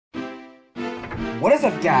What is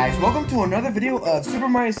up, guys? Welcome to another video of Super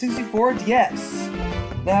Mario 64 DS.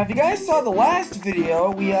 Now, if you guys saw the last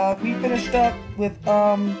video, we finished up with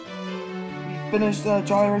Jolly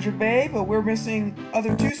Roger Bay, but we're missing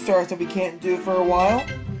other 2 stars that we can't do for a while.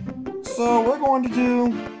 So we're going to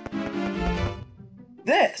do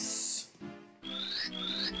this.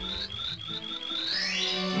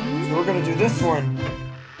 So we're gonna do this one.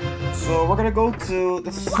 So we're gonna go to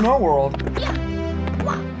the Snow World.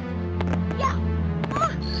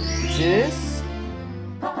 Which is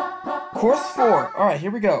Course 4. Alright, here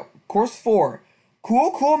we go. Course 4.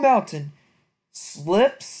 Cool Mountain.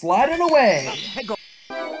 Slip, sliding away.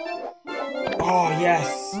 Oh,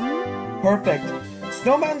 yes. Perfect.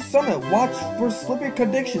 Snow Mountain Summit. Watch for slippery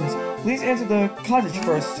conditions. Please enter the cottage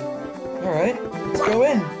first. Alright, let's go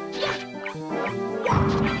in.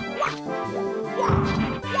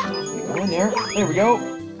 Go in there. There we go.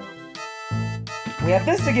 We have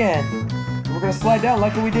this again. We're gonna slide down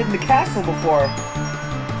like we did in the castle before.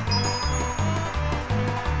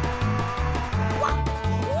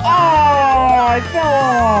 Oh, I fell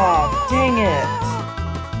off! Dang it!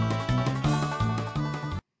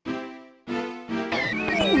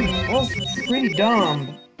 That was pretty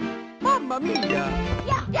dumb. Mamma mia!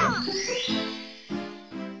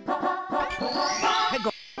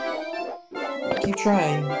 Keep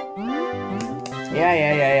trying.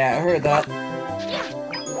 Yeah, I heard that.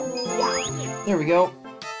 There we go.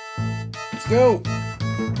 Let's go!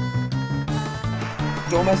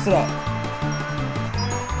 Don't mess it up.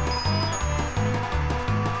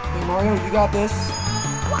 Hey Mario, you got this.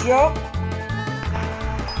 Jump!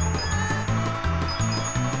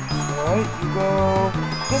 Alright, you go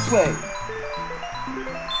this way.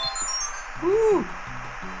 Woo!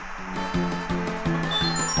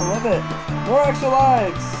 I love it. More extra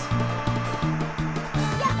lives!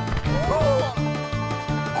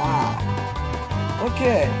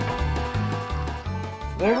 Okay.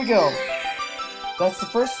 There we go. That's the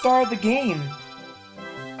first star of the game.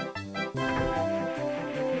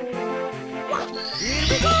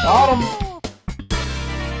 Got him.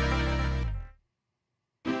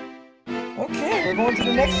 Okay, we're going to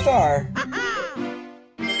the next star.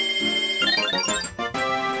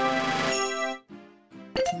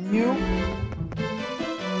 Continue.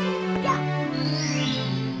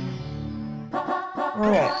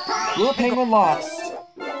 Alright. Little Penguin lost.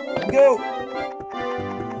 Go!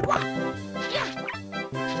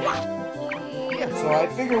 So I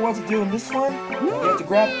figure what to do in this one. You have to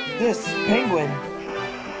grab this penguin.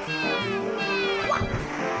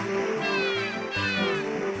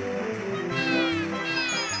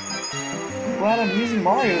 I'm glad I'm using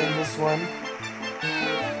Mario in this one.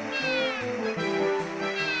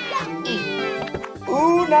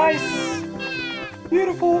 Ooh, nice!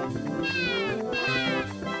 Beautiful!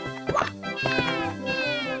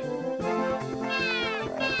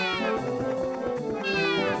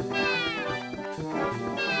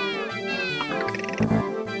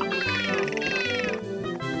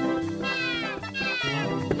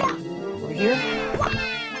 Here?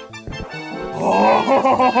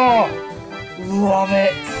 Oh, love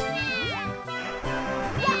it!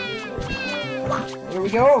 Here we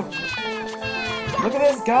go! Look at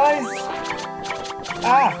this, guys!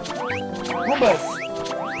 Ah! Goombas!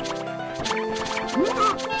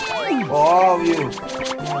 All of you!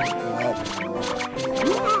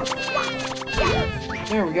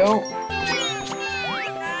 There we go!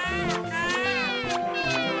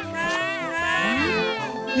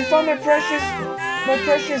 You found my precious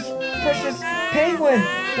penguin!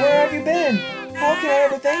 Where have you been? How can I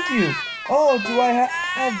ever thank you? Oh, do I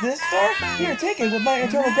have this star? Here, take it with my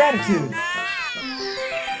eternal gratitude.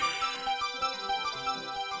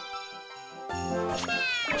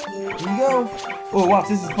 Here you go. Oh, watch,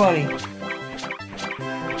 this is funny.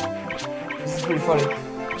 This is pretty funny.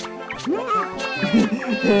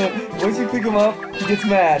 Once you pick him up, he gets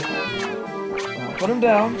mad. Put him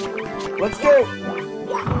down. Let's go!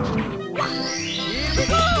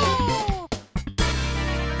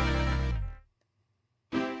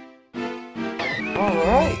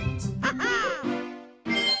 Alright.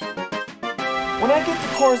 When I get to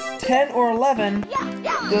course 10 or 11,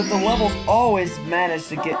 the levels always manage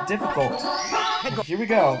to get difficult. Here we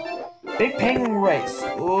go. Big Penguin Race.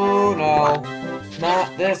 Oh no.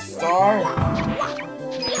 Not this star.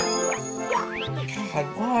 God,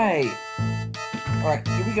 why? Alright,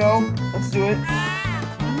 here we go. Let's do it.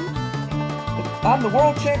 I'm the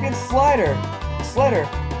world champion Slider.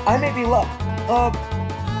 I may be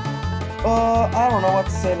I don't know what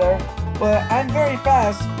to say there, but I'm very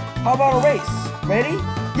fast. How about a race? Ready?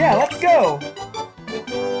 Yeah, let's go!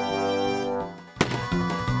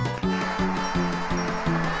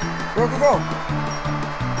 Go, go, go!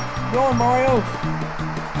 Go on, Mario!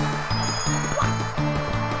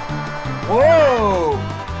 Whoa!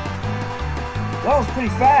 That was pretty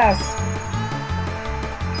fast.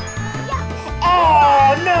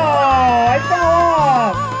 Oh no! I fell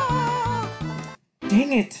off!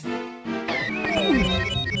 Dang it!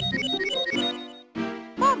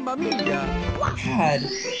 Mamma mia! God, I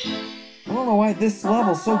don't know why this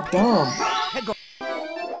level's so dumb.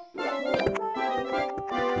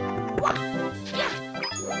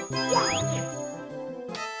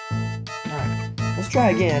 Alright, let's try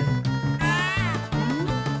again.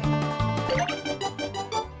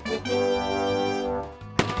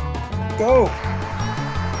 Go!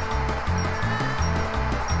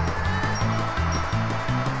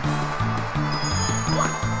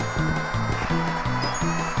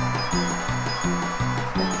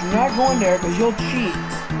 Do not go in there because you'll cheat.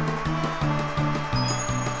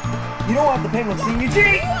 You don't want the penguin seeing you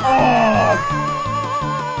cheat!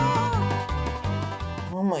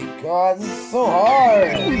 Oh my god, this is so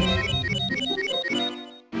hard!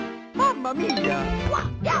 Mamma mia!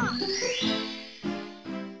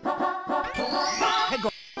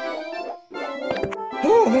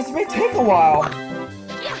 Oh, this may take a while.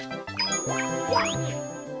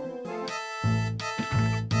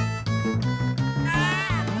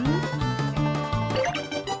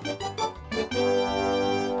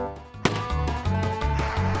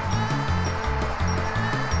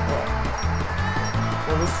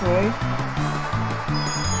 Go this way.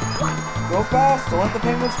 Go fast, don't let the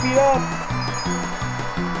penguin speed up.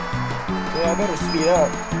 Yeah, I better speed up.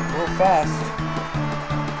 A little fast.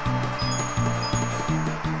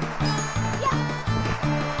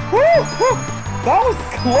 Woo! That was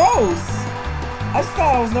close! I just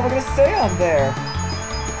thought I was never gonna stay on there.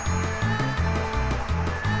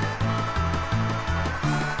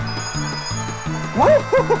 Woo!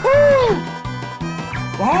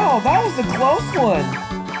 Wow, that was a close one.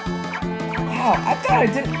 Wow, I thought it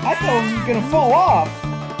was gonna fall off.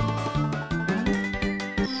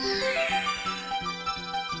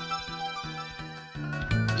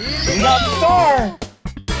 We got the star!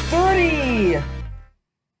 30!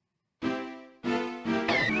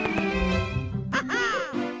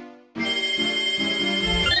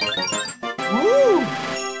 Woo!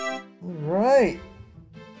 Alright.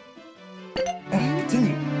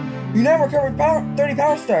 Continue. You now recovered 30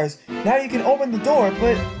 power stars. Now you can open the door,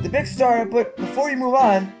 but the big star, but before you move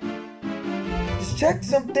on, just check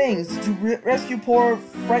some things. Did you rescue poor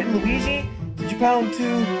frightened Luigi? Did you pound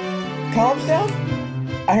 2 columns down?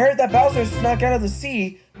 I heard that Bowser snuck out of the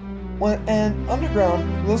sea and underground.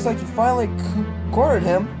 It looks like you finally cornered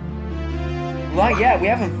him. Not yet, we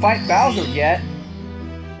haven't fight Bowser yet.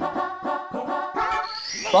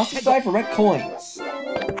 Cross the side for red coins.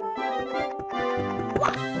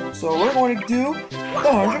 So we're going to do the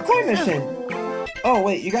 100 coin mission. Oh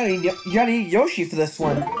wait, you gotta eat Yoshi for this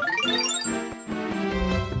one.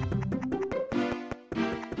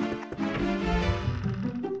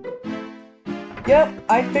 Yep,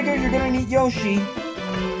 I figured you're gonna need Yoshi.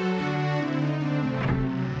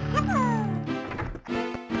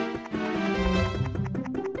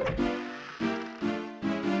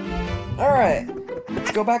 Alright,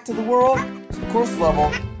 let's go back to the world, to the course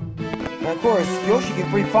level. And of course, Yoshi can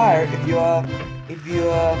breathe fire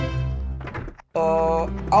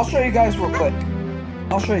I'll show you guys real quick.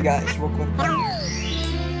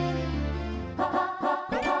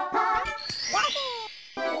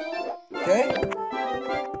 Okay?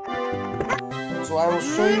 So I will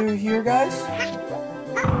show you here, guys.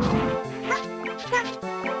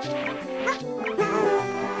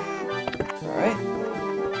 Alright.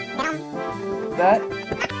 That.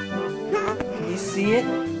 Can you see it?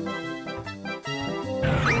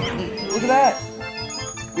 Look at that!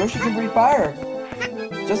 Yoshi can breathe fire!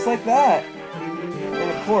 Just like that!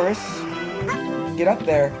 And of course, get up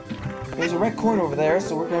there. There's a red coin over there,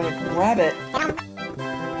 so we're gonna grab it.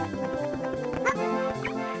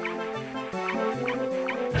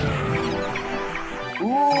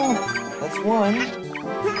 Ooh! That's one.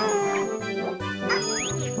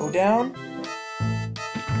 Go down.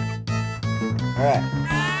 Alright.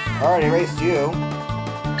 I already erased you.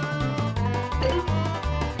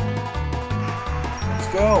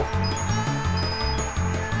 Go.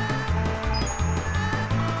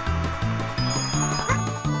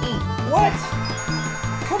 What?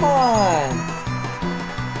 Come on.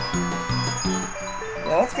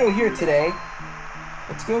 Yeah, let's go here today.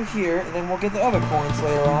 Let's go here, and then we'll get the other coins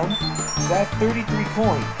later on. I have 33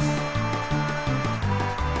 coins.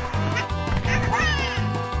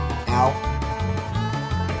 Ow.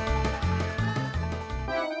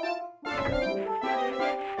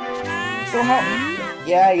 So how...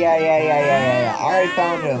 Yeah. I already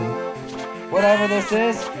found him. Whatever this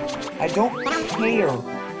is, I don't care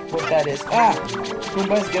what that is. Ah!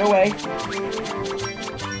 Goombas, get away.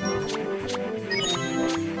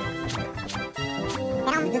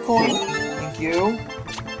 Give me the coin. Thank you.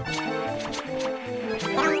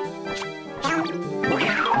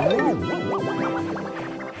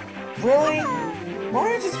 Really?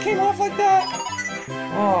 Mario just came off like that?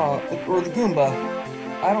 Oh, or the Goomba.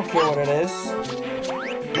 I don't care what it is.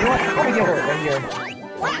 You know what? Let me get hurt right here.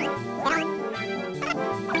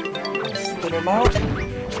 Spit him out.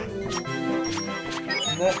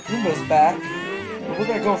 And that Goomba's back. But we're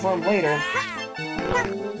gonna go for him later.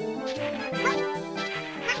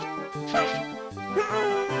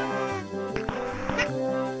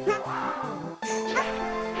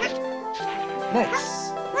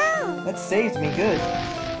 Nice. That saved me good.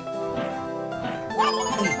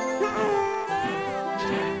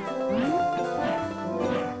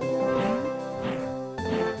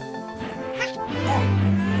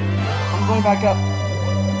 I'm going back up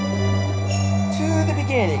to the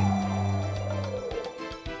beginning.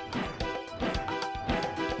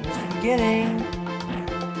 Here's the beginning.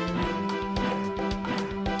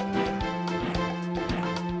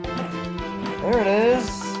 There it is.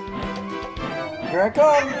 Here I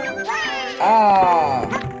come. Ah.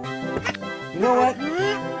 You know what?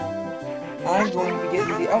 I'm going to be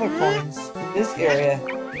getting the other coins in this area.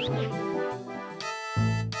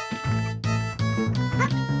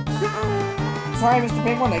 Sorry, Mr.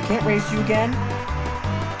 Penguin, I can't race you again.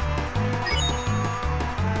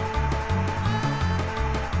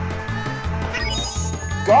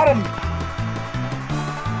 Got him!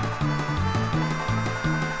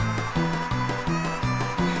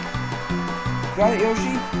 Got it,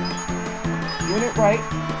 Yoshi. Doing it right.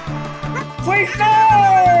 Please,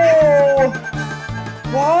 no!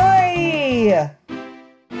 Why?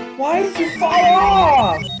 Why did you fall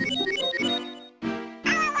off?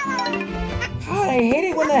 God, I hate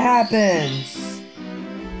it when that happens.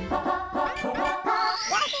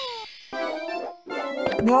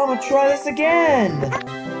 No, I'm gonna try this again.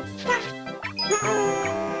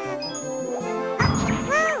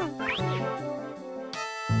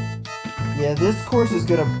 Yeah, this course is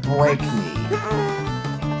gonna break me.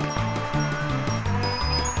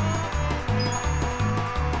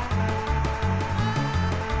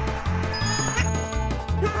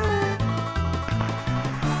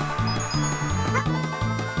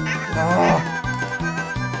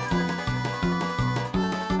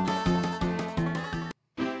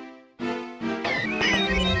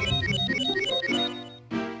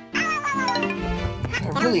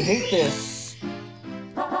 I really hate this.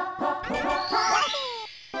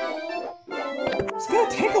 It's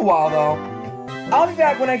gonna take a while, though. I'll be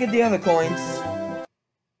back when I get the other coins.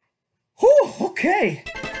 Whew, okay.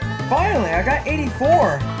 Finally, I got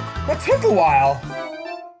 84. That took a while.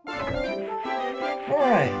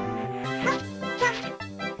 Alright.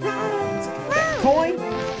 Let's get that coin.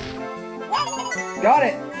 Got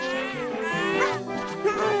it.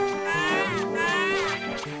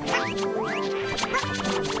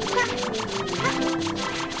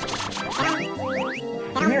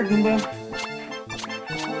 Come here, Goomba.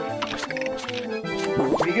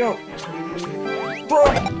 Here you go. Throw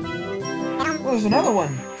it! Oh, there's another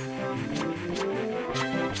one.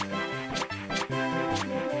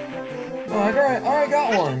 Oh, I already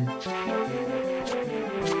got one.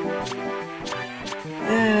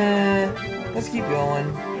 Let's keep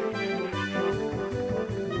going.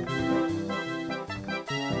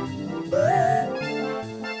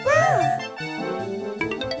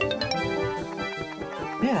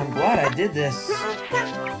 Man, I'm glad I did this. Okay.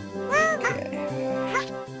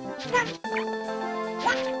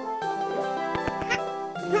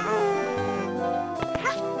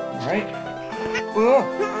 Alright.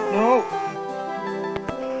 No!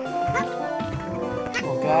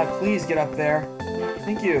 Oh god, please get up there.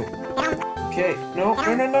 Thank you. Okay, no.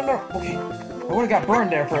 Okay. I would've got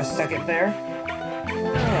burned there for a second there.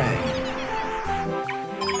 Alright.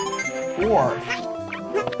 4.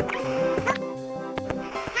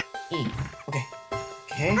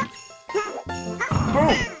 Okay.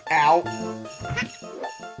 Boom! Ow!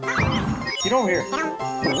 Get over here.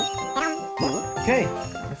 Okay,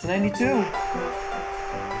 that's 92.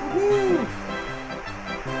 Woohoo!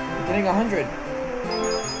 I'm getting 100.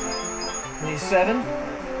 27.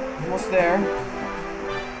 Almost there.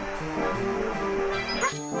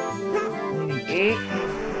 98.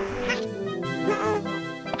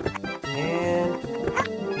 And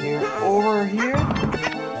we're over here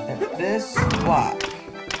at this block.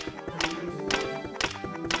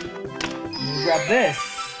 Grab this.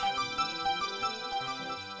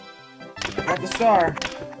 Got the star.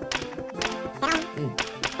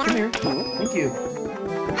 Come here. Thank you.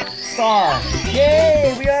 Star.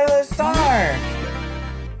 Yay! We got another star!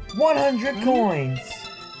 100 coins.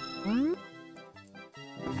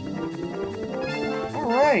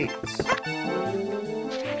 Alright.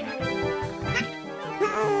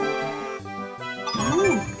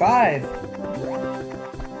 Ooh, 5.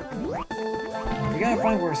 We gotta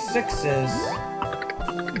find where 6 is.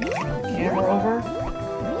 Camera over.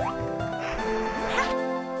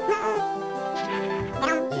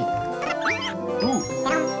 Ooh.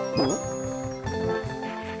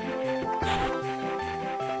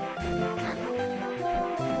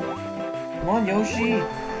 Come on, Yoshi.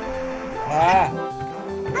 Ah.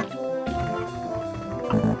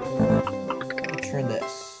 Let me turn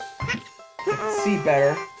this. I can see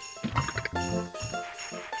better.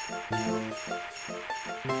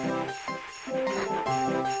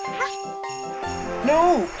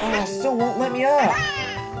 No! Oh, still won't let me up.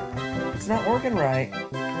 It's not working right.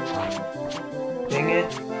 Dang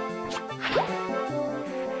it.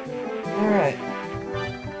 Alright.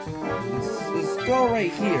 Let's go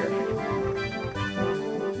right here.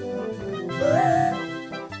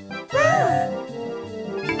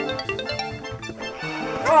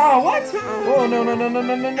 Oh, what? Oh, no, no, no, no,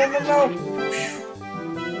 no, no, no, no, no.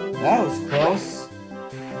 That was close.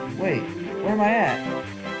 Wait, where am I at?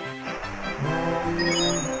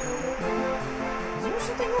 Is there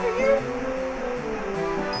something over here?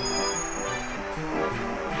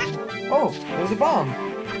 Oh, there's a bomb.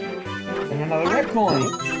 And another red coin.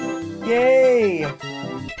 Yay!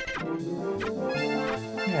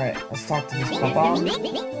 Alright, let's talk to this bomb.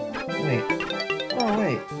 Wait. Oh,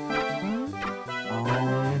 wait.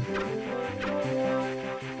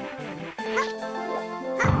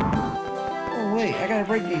 Oh, wait, I gotta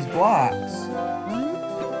break these blocks.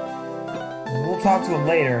 We'll talk to him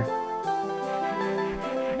later.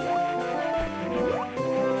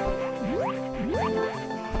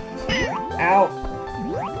 Ow!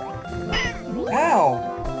 Ow!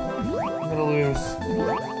 I'm gonna lose.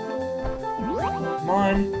 Come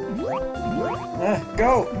on.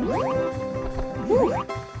 Go! Woo!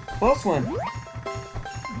 Close one.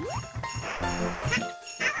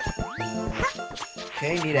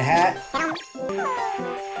 Okay, need a hat.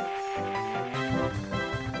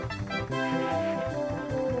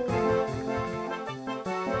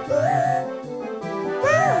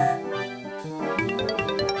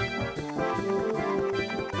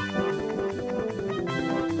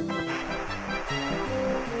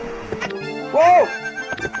 Whoa!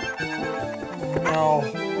 No.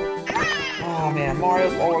 Oh man,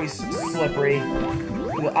 Mario's always slippery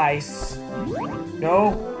with the ice.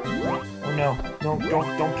 No. Oh no. No,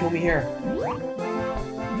 don't kill me here.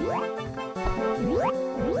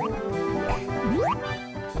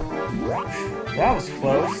 That was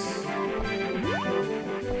close.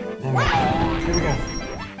 Alright, here we go.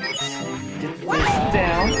 Get this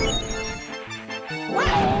down.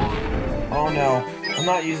 Oh no. I'm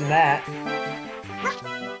not using that.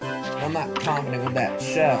 I'm not confident with that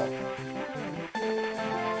shell.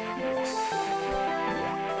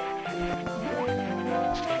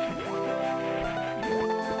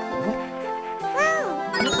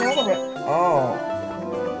 Oh.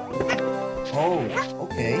 Oh,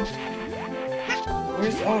 okay.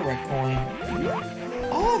 Where's the other red coin?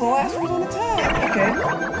 Oh, the last one's on the top. Okay.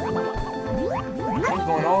 I'm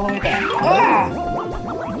going all the way back. Ah!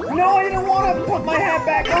 No, I didn't want to put my hat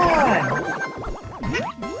back on!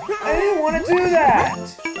 I didn't want to do that!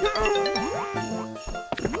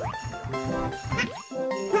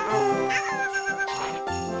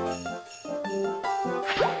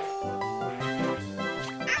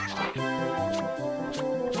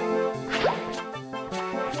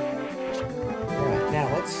 Alright, now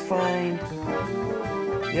let's find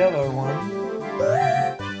the other one.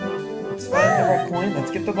 Let's find the red coin.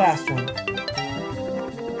 Let's get the last one.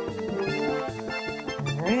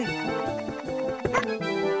 Alright.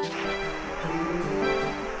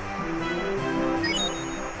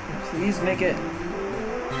 Please make it.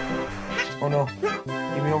 Oh no.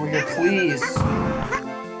 Get me over here, please.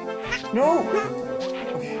 No!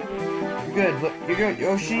 Okay. You're good. Look, you're good,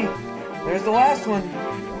 Yoshi. There's the last one.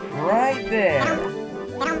 Right there.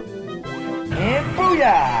 And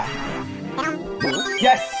booyah!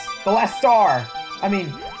 Yes! The last star! I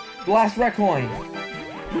mean, the last red coin.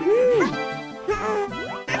 Woohoo!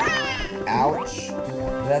 Ouch.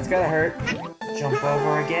 That's gotta hurt. Jump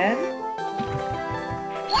over again.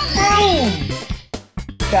 Boom!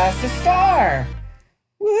 Fastest star!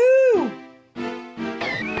 Woohoo!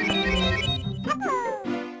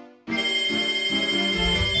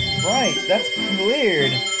 Right, that's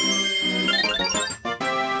cleared.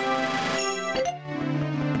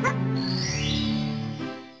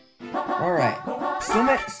 Alright.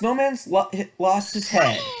 Snowman's lost his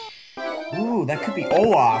head. Ooh, that could be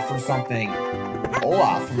Olaf or something.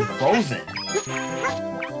 Olaf from Frozen.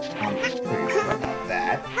 I'm pretty sure about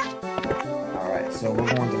that. Alright, so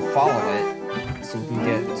we're going to follow it so we can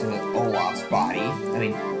get to Olaf's body. I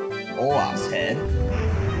mean, Olaf's head.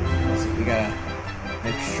 So we gotta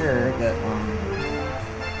make sure that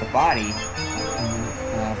the body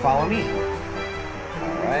can follow me.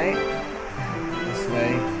 Alright. This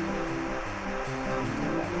way.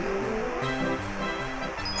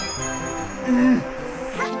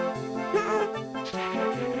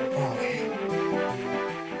 Okay.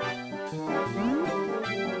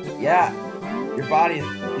 Yeah, your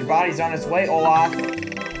body's on its way, Olaf. Is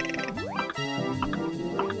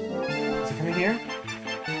he coming here?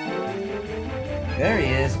 There he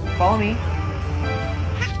is. Follow me.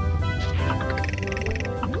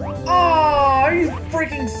 Oh, are you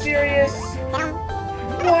freaking serious?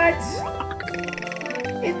 What?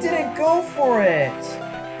 It didn't go for it.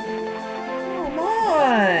 Come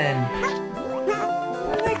on.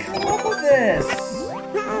 How did they come up with this?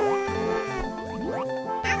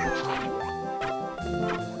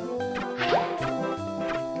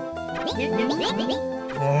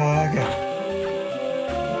 Okay.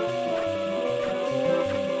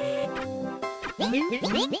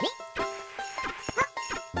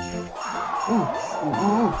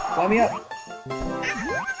 Ooh, fly me up.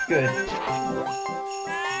 Good.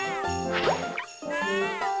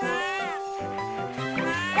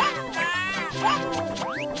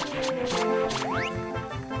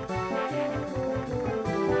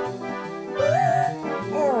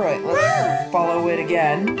 Alright, let's follow it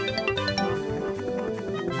again.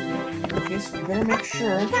 Okay, so we better make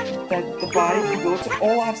sure that the body can go to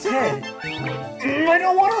Olaf's head. I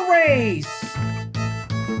don't want to race!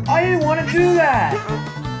 I didn't want to do that!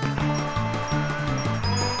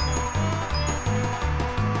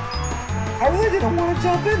 I really didn't want to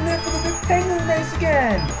jump in there for the big penguin race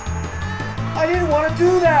again! I didn't want to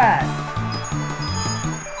do that!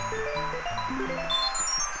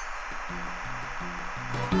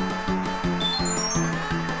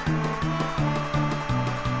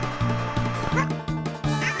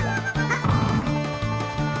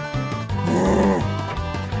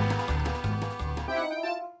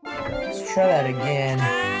 Let's try that again.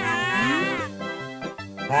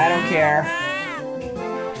 I don't care.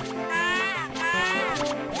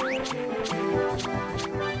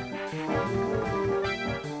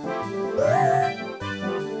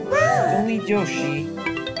 Still need Yoshi.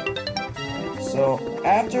 So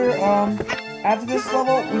after this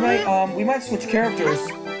level, we might switch characters,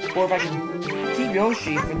 or if I can keep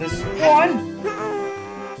Yoshi for this one.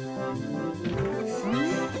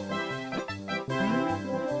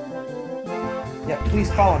 Yeah, please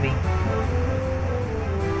follow me.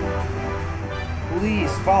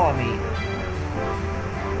 Please follow me.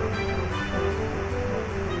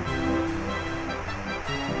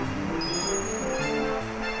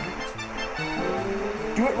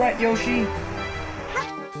 Do it right, Yoshi.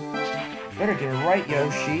 Better get it right,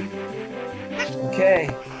 Yoshi. Okay.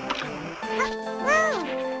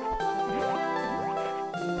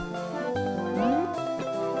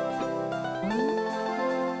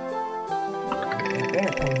 You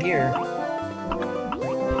better come here.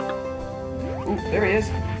 Ooh, there he is.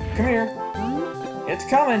 Come here. It's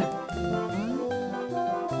coming.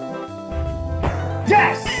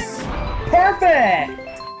 Yes!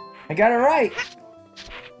 Perfect! I got it right.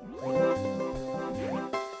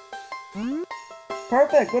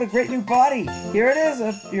 Perfect! What a great new body! Here it is!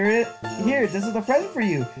 Here, this is the present for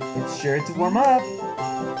you. It's sure to warm up.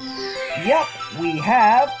 Yep, we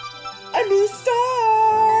have a new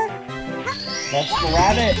star! Let's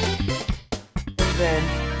grab it. Then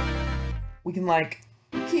we can, like,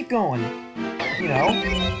 keep going. You know?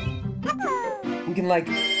 We can, like,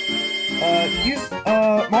 use,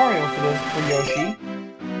 Mario for Yoshi.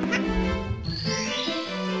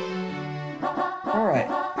 Alright.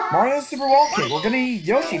 Mario's Super Wall Kit. We're gonna need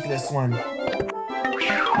Yoshi for this one. We're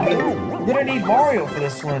gonna need Mario for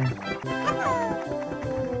this one.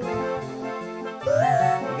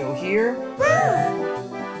 We go here.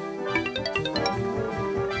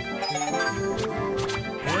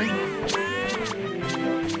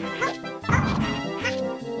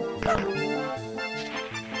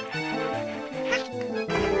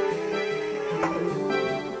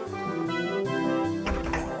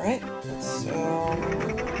 Alright, so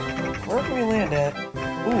where can we land at?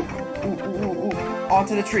 Ooh.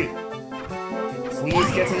 Onto the tree. Please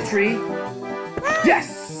get to the tree.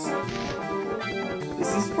 Yes!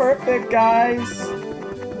 This is perfect, guys.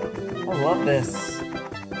 I love this.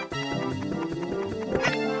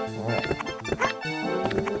 Alright.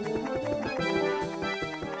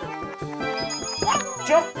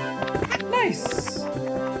 Jump! Nice!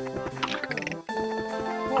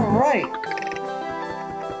 Alright.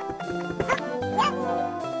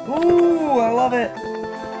 Ooh, I love it.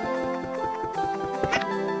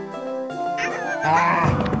 Ah!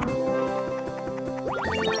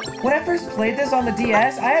 When I first played this on the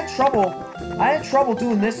DS, I had trouble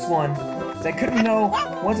doing this one. 'Cause I couldn't know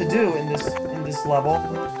what to do in this level.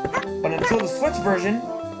 But until the Switch version,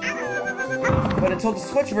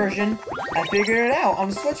 I figured it out on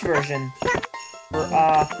the Switch version.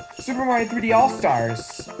 For Super Mario 3D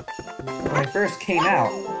All-Stars. When it first came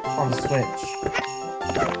out on the Switch.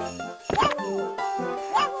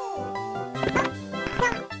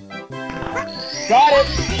 Got it!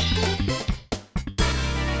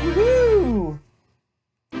 Woohoo!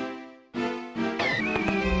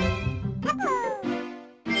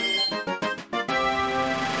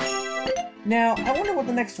 Now, I wonder what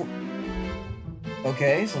the next one...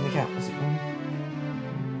 Okay, so let me count. Let's see.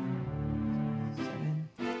 7.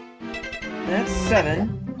 That's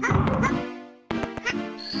 7.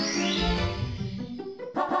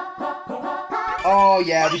 Oh,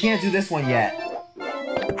 yeah, we can't do this one yet.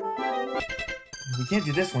 We can't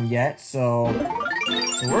do this one yet, so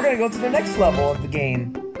we're gonna go to the next level of the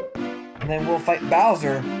game. And then we'll fight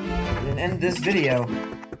Bowser and end this video.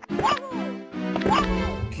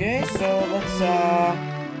 Okay, so let's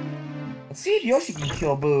see if Yoshi can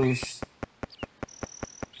kill Boos.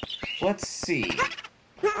 Let's see.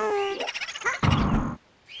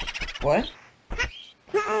 What?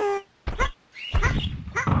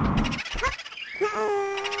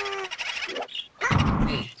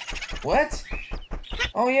 What?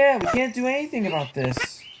 Oh yeah, we can't do anything about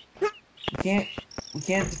this. We can't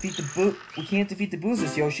defeat the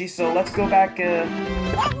Boozers, Yoshi, so let's go back,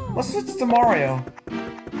 let's switch to Mario.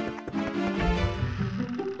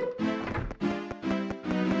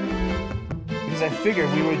 Because I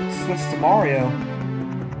figured we would switch to Mario.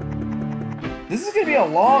 This is gonna be a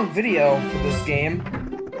long video for this game.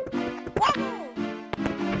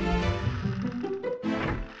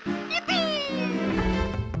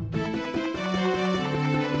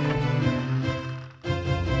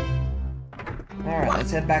 Alright,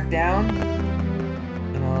 let's head back down.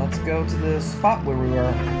 And let's go to the spot where we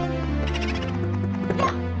were.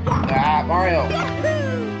 Ah, Mario!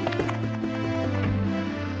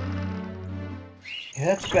 Yeah,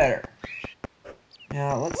 that's better.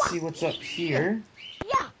 Now, let's see what's up here.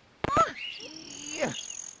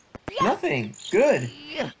 Nothing! Good!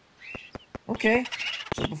 Okay,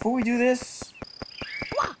 so before we do this,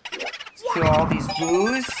 let's kill all these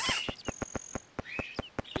boos.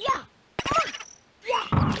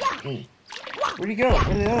 Where'd he go?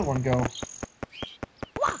 Where did the other one go?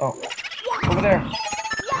 Oh, over there.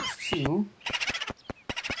 That's 2.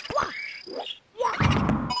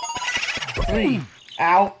 3.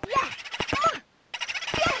 Ow.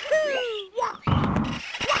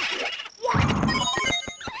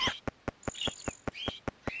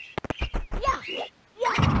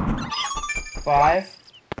 Five.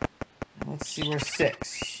 Let's see where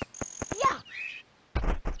 6.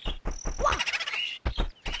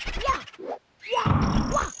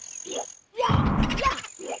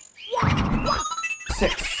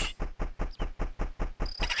 6.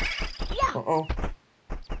 Uh-oh.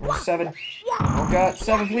 Where's 7? Oh god,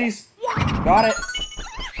 7 please. Got it.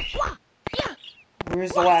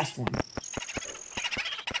 Where's the last one?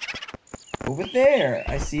 Over there.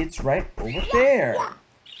 I see it's right over there.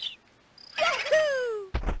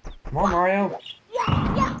 Come on, Mario.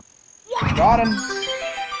 Got him.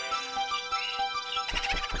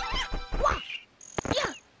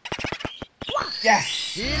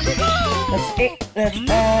 Yes. That's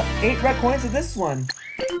 8 red coins of this one.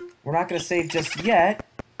 We're not gonna save just yet.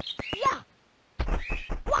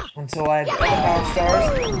 Until I have the Power Stars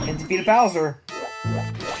and defeat a Bowser.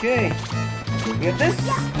 Okay. We have this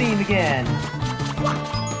theme again.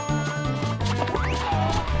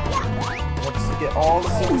 Let's get all the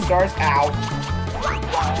Silver Stars out.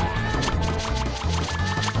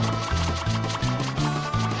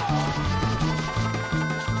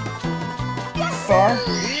 Star.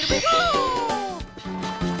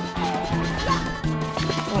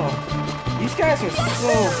 Oh, these guys are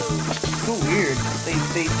so weird. They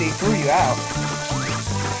threw you out.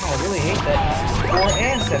 I really hate that 64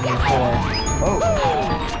 and 74. Oh.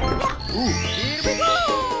 Ooh.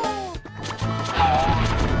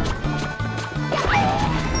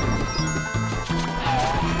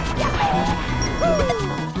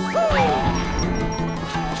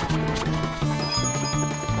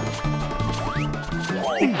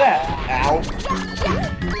 Take that. Ow.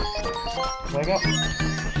 So I got these.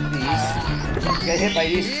 I got hit by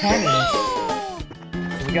these cannons.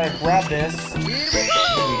 So we gotta grab this. There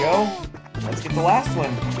we go. Let's get the last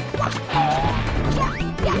one.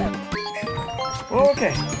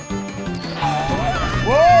 Okay.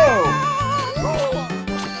 Whoa!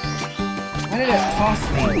 Why did it toss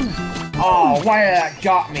me? Oh, why did that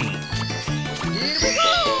got me?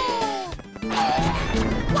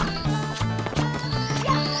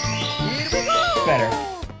 Better.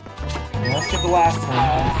 Now let's get the last one.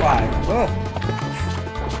 5. Ugh.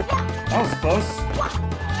 That was close.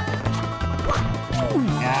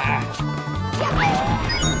 Ah.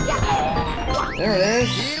 There it is.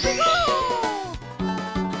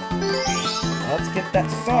 Let's get that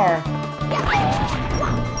star.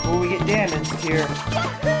 Before we get damaged here.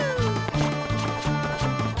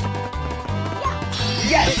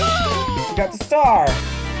 Yes! We got the star.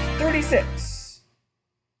 36.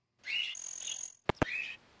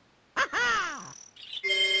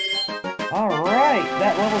 Alright,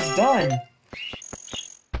 that level's done.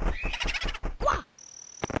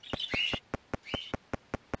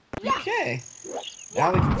 Okay.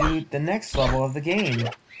 Now we can do the next level of the game.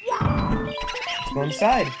 Let's go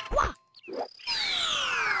inside.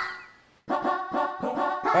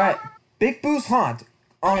 Alright, Big Boo's Haunt.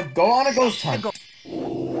 Go on a ghost hunt.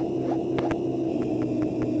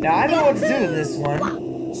 Now, I know what to do with this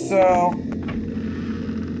one. So,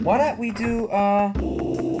 why don't we do,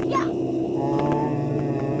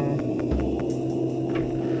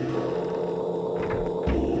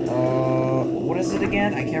 what is it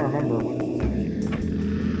again? I can't remember what to do here.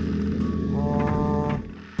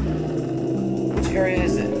 Which area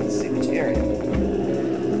is it? Let's see, which area?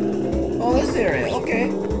 Oh, this area, okay.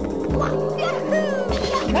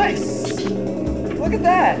 Nice! Look at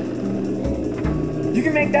that! You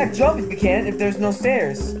can make that jump if you can, if there's no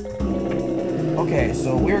stairs. Okay,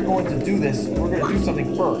 so we're going to do this. We're going to do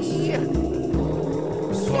something first.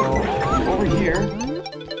 So, over here,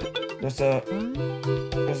 there's a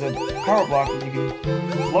power block that you can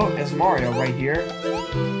float as Mario right here.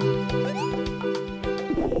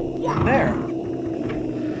 And there.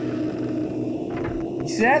 You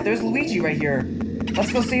see that? There's Luigi right here.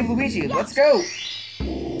 Let's go save Luigi. Let's go!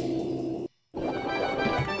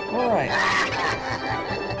 Alright.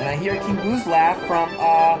 And I hear King Boo's laugh from,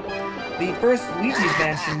 the first Luigi's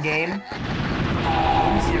Mansion game.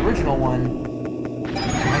 It's the original one. I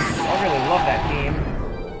really love that game.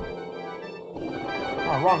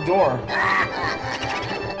 Oh, wrong door.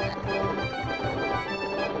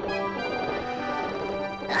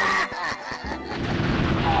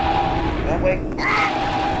 That way.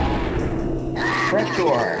 Correct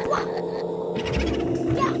door.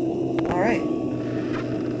 Alright.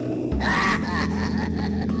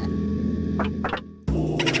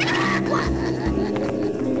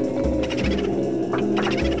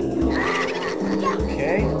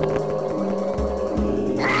 Okay.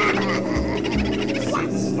 See,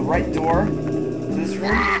 this is the right door to this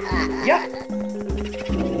room. Yep.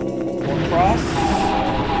 Go across.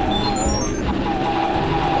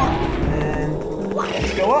 And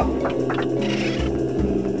let's go up.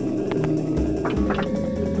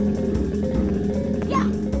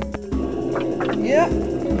 Yep.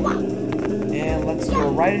 And let's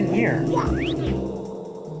go right in here.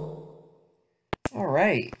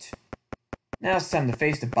 Alright. Now it's time to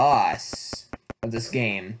face the boss of this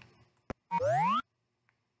game.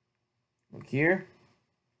 Look here.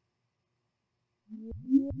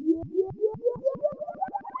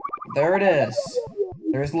 There it is.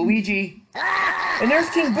 There's Luigi. And there's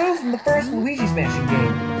King Boo from the first Luigi's Mansion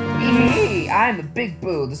game. Hee, I'm the Big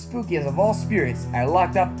Boo, the spookiest of all spirits. I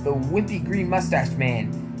locked up the wimpy green mustached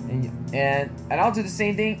man. And I'll do the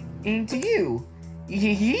same thing to you.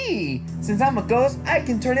 Hee. Since I'm a ghost, I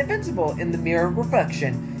can turn invincible in the mirror of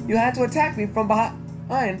reflection. You'll have to attack me from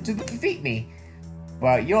behind to defeat me.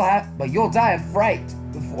 But you'll die of fright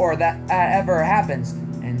before that ever happens.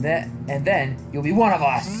 And then you'll be one of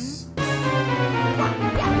us. Come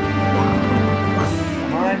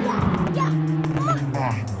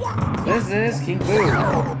on. This is King Boo.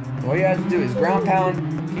 All you have to do is ground pound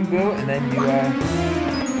King Boo, and then you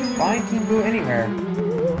find King Boo anywhere.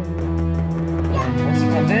 And once he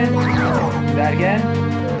comes in, do that again.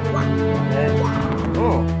 And then,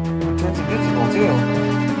 oh, it turns invincible too.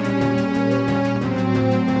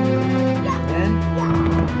 And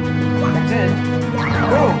comes in.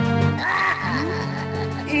 Boom!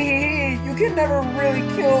 You can never really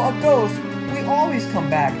kill a ghost. We always come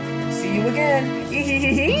back. See you again.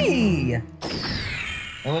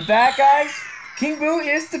 And with that, guys, King Boo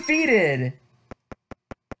is defeated.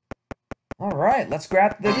 Alright, let's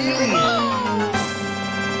grab the key.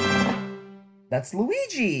 That's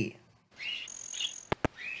Luigi.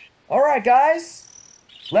 Alright, guys.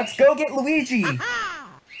 Let's go get Luigi.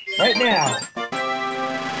 Right now.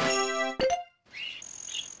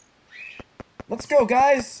 Let's go,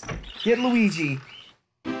 guys. Get Luigi.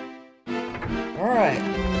 Alright.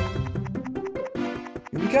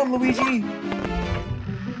 Here we come, Luigi.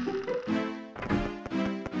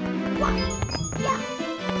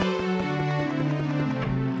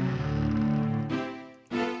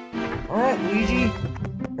 Alright, Luigi.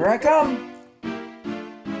 Here I come.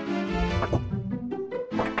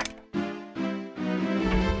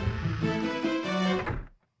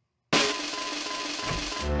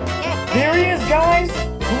 There he is, guys!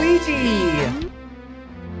 Luigi!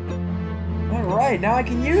 Alright, now I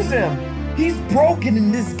can use him. He's broken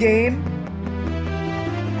in this game.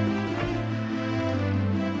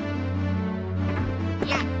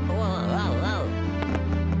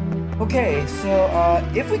 Okay, so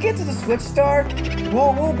if we get to the Switch Star,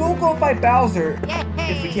 we'll go fight Bowser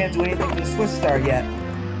if we can't do anything for the Switch Star yet.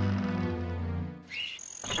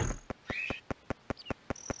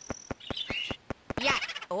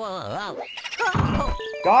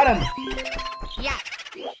 Got him!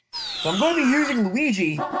 So I'm going to be using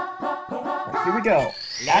Luigi. Right, here we go.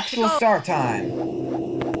 Actual star time.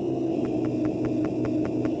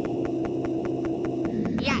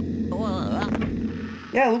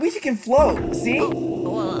 Yeah, Luigi can float, see?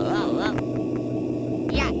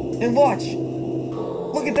 And watch!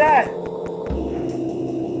 Look at that!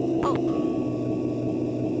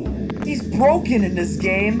 He's broken in this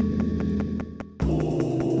game!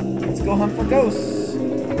 Let's go hunt for ghosts.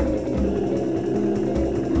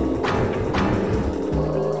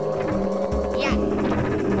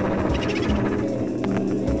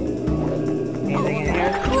 Anything in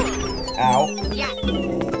here? Ow.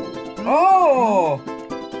 Oh!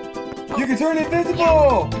 You can turn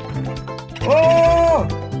invisible! Oh!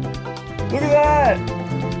 Look at that!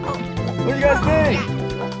 What do you guys think?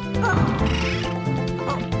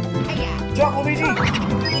 Jump, Luigi!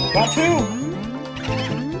 Got two!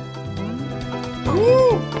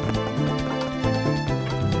 Woo!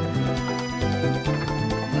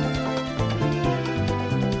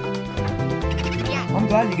 I'm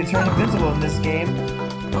glad you can turn invincible in this game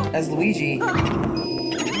as Luigi.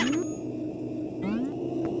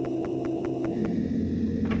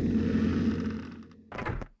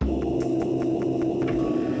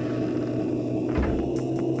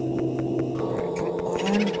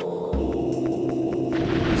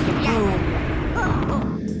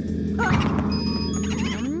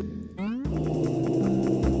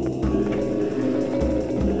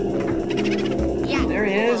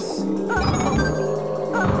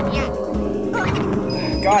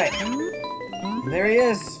 Got it. There he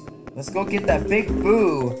is. Let's go get that Big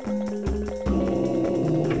Boo.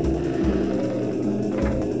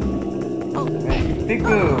 Right, Big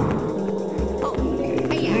Boo.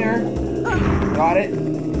 Okay, here. Got it.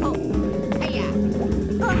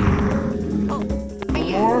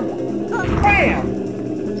 One more. Bam!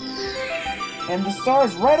 And the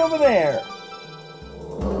star's right over there.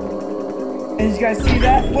 And did you guys see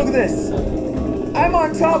that? Look at this. I'm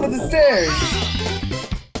on top of the stairs.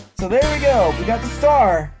 So there we go, we got the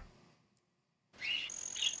star.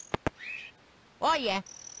 Oh yeah.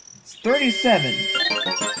 It's 37.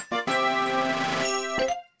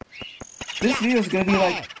 This video's gonna be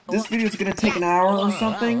like, this video's gonna take an hour or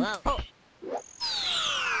something.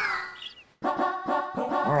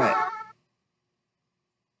 Alright.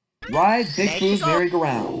 Ride Big Boo's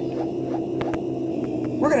merry-go-round.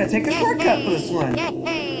 We're gonna take a shortcut for this one.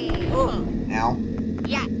 Now.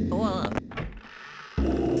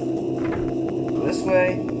 This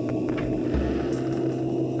way.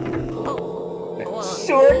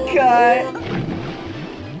 Shortcut!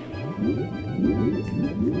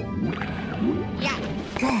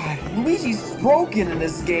 God, Luigi's broken in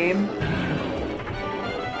this game.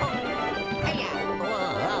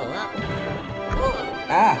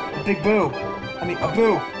 Ah, a Big Boo. I mean, a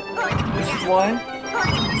Boo. This is 1,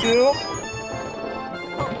 2.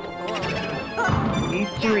 Need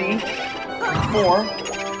 3. 4.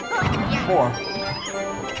 4.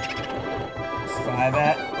 5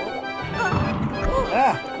 at.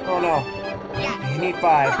 Ah! Oh no. You need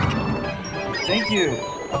 5. Thank you.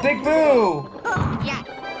 A Big Boo! Oh,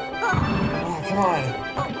 come on.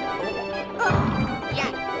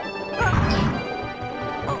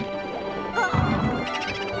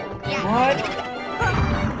 Come on.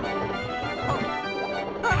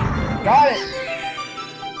 Got it!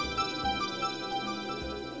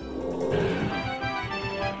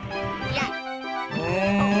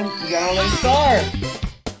 And we got all those star!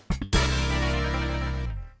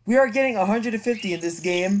 We are getting 150 in this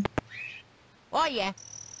game. Oh yeah.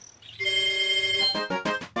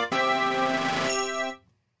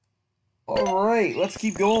 Alright, let's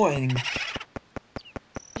keep going.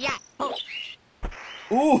 Yeah. Oh.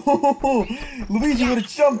 Ooh, Luigi would have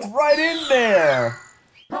jumped right in there.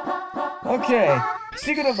 Okay,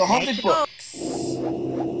 secret of the haunted books.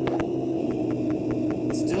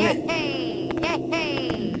 Let's do it. Hey.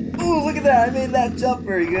 Hey. Ooh, look at that! I made that jump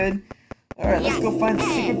very good. Alright, let's go find the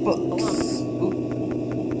secret books. Ooh.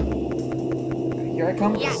 Here I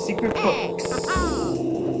come with the secret books.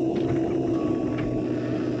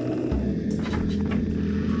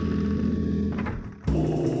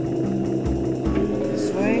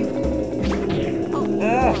 This way.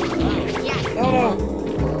 Ah! Oh no!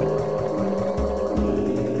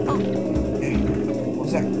 Okay. What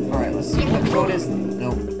was that? Alright, let's see what code is.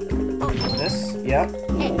 No. This? Yep.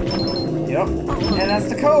 Yep. And that's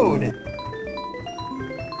the code!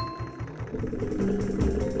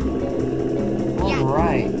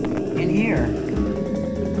 Alright. In here.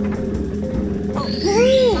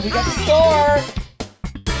 Woo! We got the star!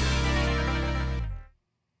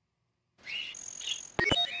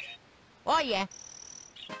 Oh yeah.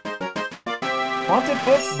 Haunted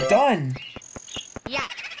books done! Yeah.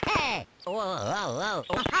 Hey. Whoa.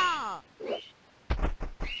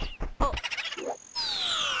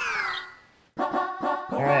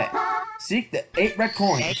 Alright. Seek the 8 red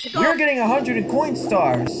coins. Let's go. We're getting 100 in coin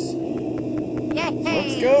stars! Yeah.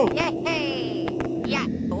 Let's go. Yeah. Yeah.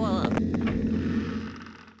 Whoa.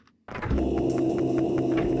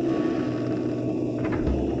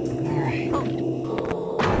 Alright.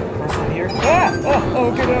 First one here. Ah!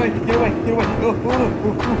 Oh, get away! Get away! Get away! Oh, no!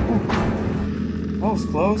 That was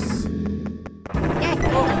close.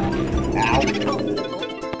 Yeah. Ow!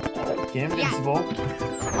 Get invincible.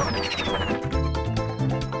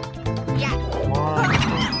 Yeah.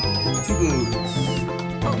 1, 2 blues.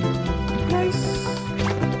 Nice.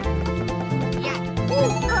 Yeah.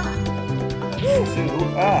 2.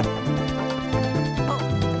 Ah!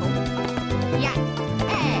 Yeah.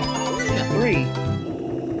 Hey. 3.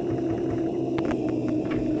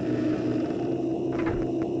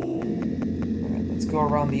 Alright, let's go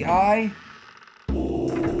around the eye.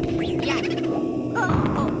 Yeah.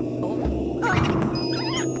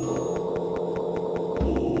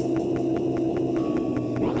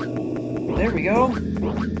 There we go.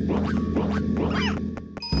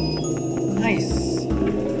 Nice.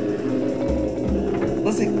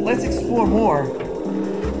 Let's explore more.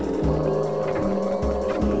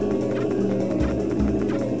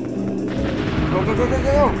 Go, go, go, go,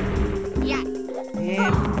 go! Yeah.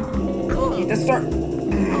 And eat the star.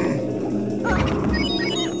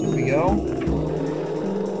 Here we go.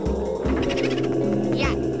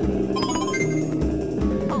 Yeah.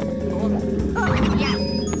 Yeah.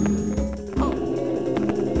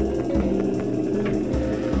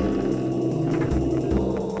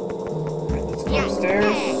 Alright, let's go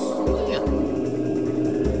upstairs.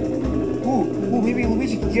 Ooh, maybe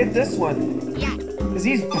Luigi can get this one. Yeah. Because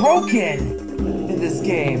he's broken in this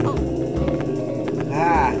game.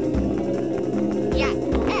 Ah. Yeah.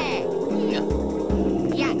 Hey.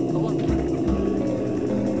 Yeah.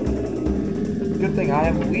 Good thing I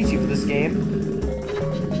have Luigi for this game.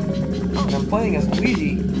 And I'm playing as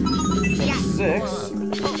Luigi. Yeah. 6.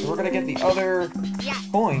 So we're gonna get the other Yeah.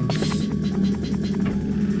 coins.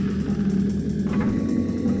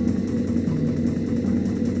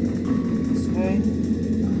 This way.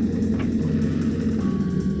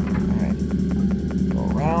 Alright. Go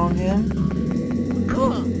around him.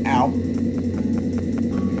 Ow.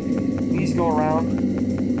 Please go around.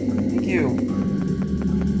 Thank you.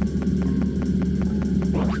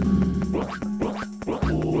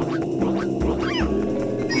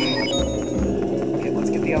 Okay, let's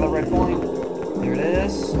get the other red coin. There it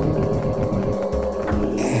is.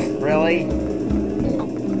 Really?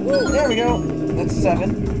 There we go. That's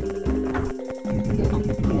 7.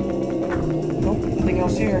 Nope, nothing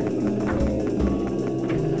else here.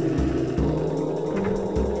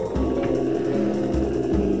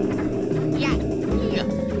 Yeah. Yeah.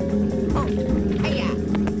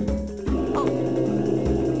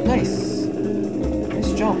 Nice.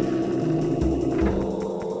 Nice jump.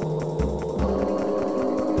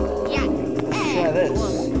 Yeah. Let's try this.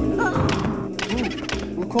 Ooh,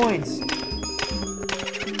 blue coins.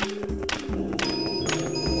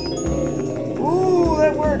 Ooh,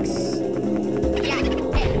 that works. Yeah.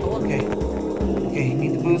 Okay. Okay, you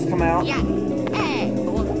need the booze come out. Yeah. Hey.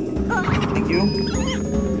 Thank you.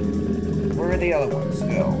 Where are the other ones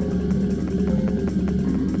go?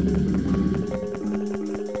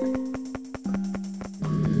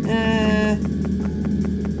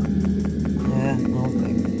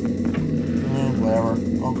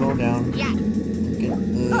 down. Yeah. Get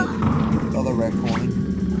the other red coin.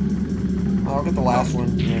 I'll get the last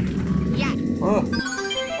one. Yeah. Yeah.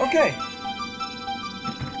 Okay.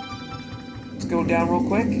 Let's go down real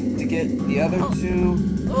quick to get the other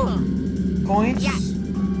 2 coins. Yeah.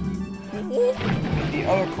 Get the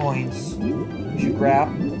other coins. We should grab,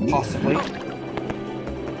 possibly.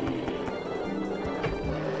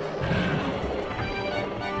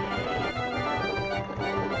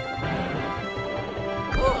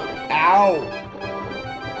 Ow!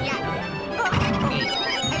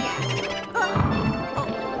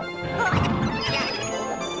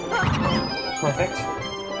 Perfect.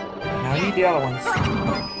 Now I need the other ones.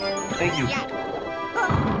 Thank you.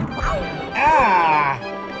 Ah!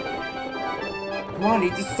 Come on,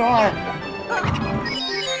 eat the star.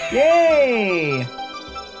 Yay!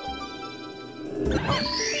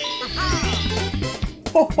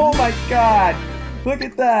 Oh my god! Look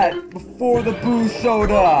at that! Before the boo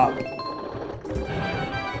showed up!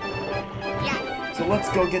 So let's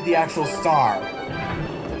go get the actual star.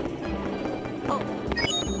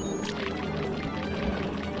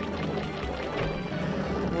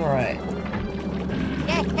 Alright.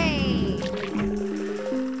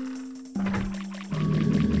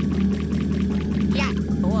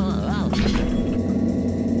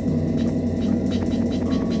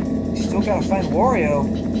 Still gotta find Wario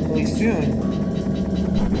really soon.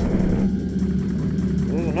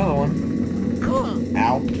 There's another one.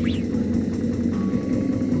 Ow.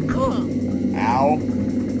 Ow.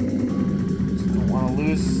 Just don't want to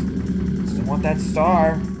lose. Just don't want that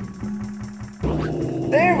star.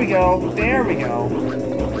 There we go. There we go.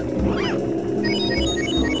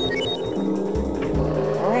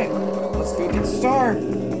 Alright. Let's go get the star.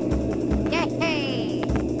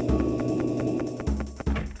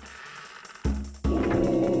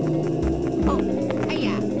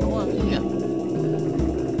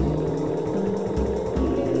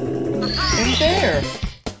 And there.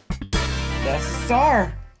 That's the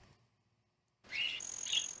star.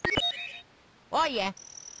 Oh yeah.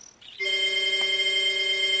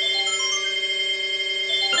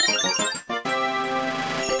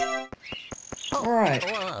 Alright.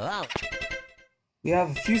 We have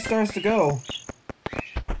a few stars to go.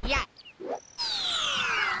 Yeah.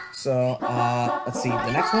 So, let's see.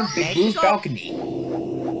 The next one, Big Boo's balcony.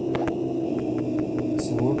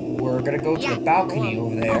 So we're gonna go to the balcony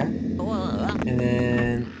over there. And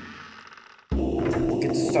then we'll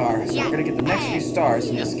get the star. So we're gonna get the next few stars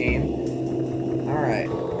in this game. Alright.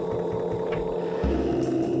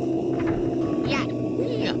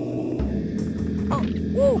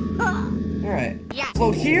 Alright.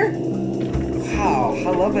 Float here? Wow, I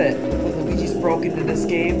love it when Luigi's broke into this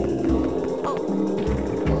game.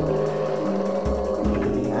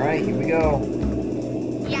 Alright, here we go.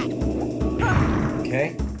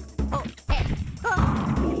 Okay.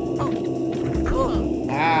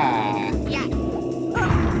 Ah.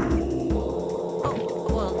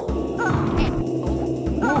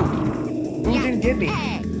 Ooh. Boo didn't get me.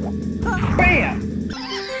 Bam!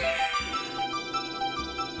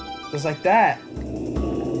 Just like that.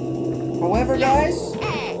 However, guys,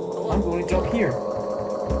 I'm going to jump here.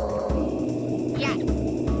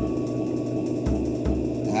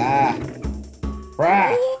 Ah.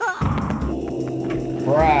 Brah.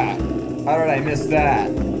 Brah. How did I miss that?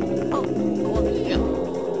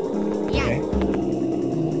 Okay.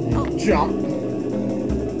 Jump.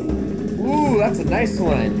 Ooh, that's a nice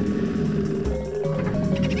one.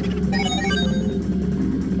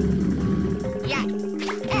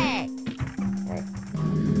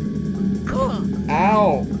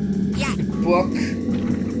 Ow! Book.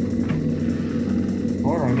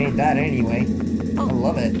 Or I made that anyway. I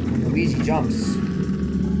love it. Luigi jumps.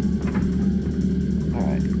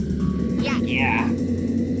 Alright. Yeah.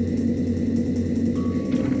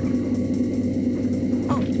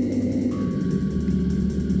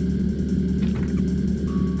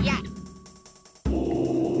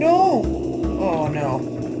 No! Oh no.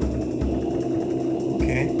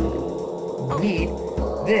 Okay. Need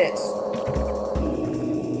this.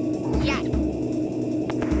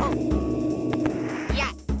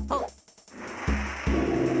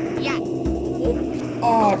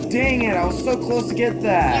 Oh, dang it. I was so close to get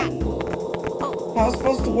that. How was it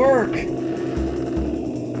supposed to work?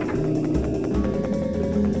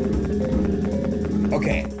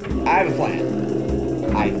 Okay, I have a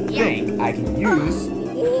plan. I think I can use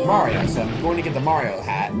Mario, so I'm going to get the Mario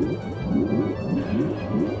hat.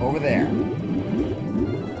 Over there.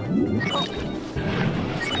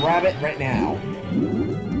 Let's grab it right now.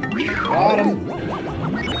 Got him.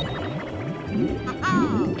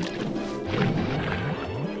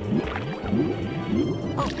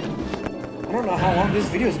 I don't know how long this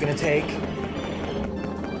video is gonna take.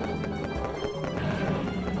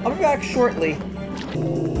 I'll be back shortly.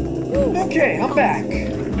 Okay, I'm back.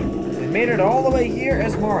 We made it all the way here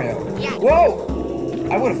as Mario. Yeah. Whoa!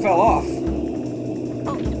 I would have fell off.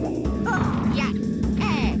 Yeah.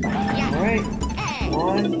 Yeah. Alright.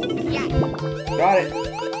 One. Yeah. Got it.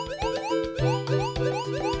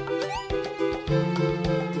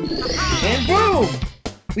 And boom!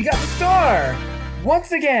 We got the star!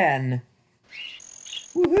 Once again!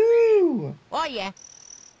 Woohoo! Oh yeah.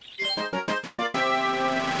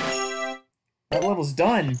 That level's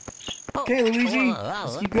done. Okay, Luigi,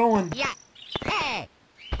 let's keep going. Yeah.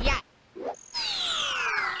 Yeah.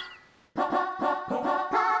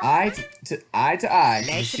 Eye to eye to the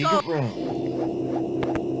Let's secret go. room.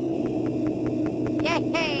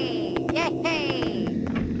 Yay! Yay!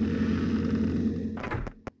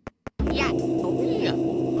 Yeah. Oh yeah.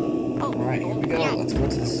 Oh. Alright, here we go. Yeah. Let's go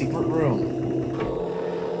to the secret room.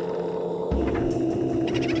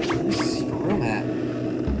 Where's the secret room at?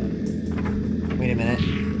 Wait a minute. I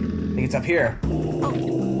think it's up here.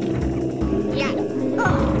 Yeah.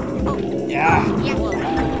 Oh. Yeah! Yeah.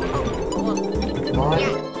 Come on.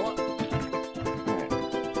 Yeah.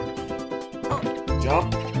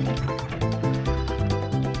 Jump.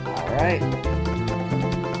 Alright.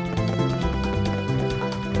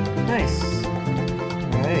 Nice.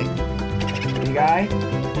 Alright. Hey guy,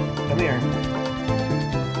 come here.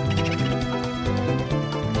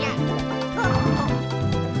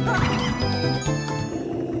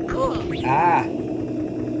 Ah.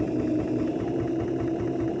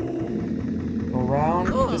 Go around.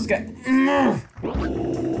 This guy.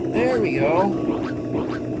 There we go.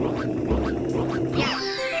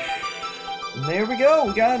 And there we go.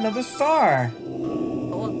 We got another star. Woo!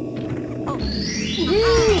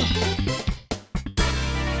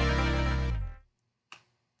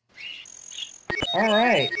 All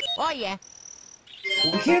right. Oh yeah.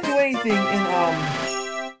 Well, we can't do anything in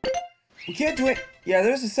we can't do it. Yeah,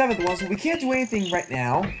 there's the 7th one, so we can't do anything right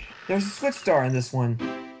now. There's a switch star in this one.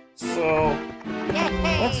 So,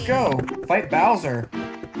 let's go. Fight Bowser.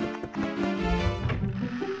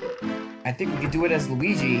 I think we could do it as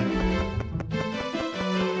Luigi.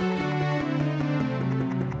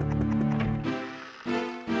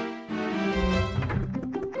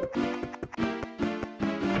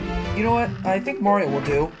 You know what? I think Mario will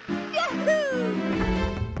do.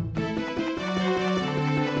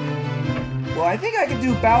 Well, I think I could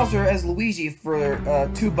do Bowser as Luigi for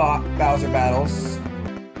 2 Bowser battles.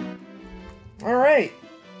 Alright.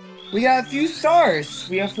 We got a few stars.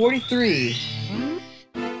 We have 43.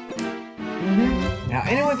 Now,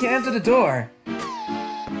 anyone can enter the door.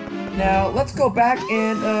 Now, let's go back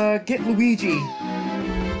and get Luigi.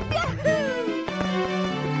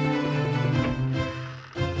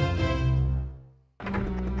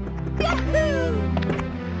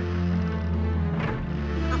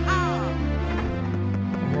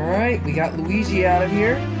 Alright, we got Luigi out of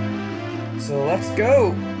here. So let's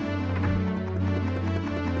go.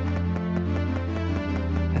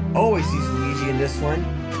 I always use Luigi in this one.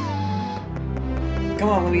 Come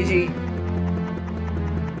on, Luigi.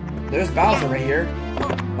 There's Bowser right here.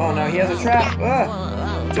 Oh no, he has a trap.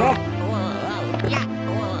 Jump.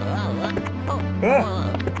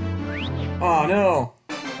 Oh no.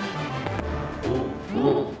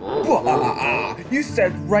 You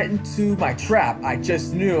stepped right into my trap. I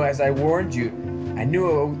just knew as I warned you. I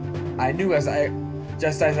knew as I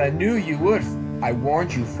knew you would. I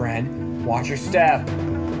warned you, friend. Watch your step.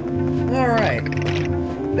 Alright.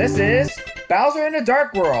 This is Bowser in the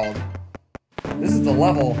Dark World. This is the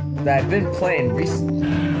level that I've been playing recently.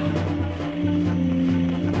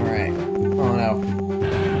 Alright. Oh no.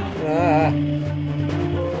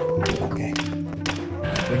 Okay.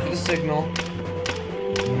 Wait for the signal.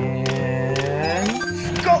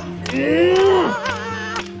 Go!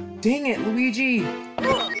 Dang it, Luigi!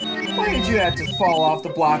 Why did you have to fall off the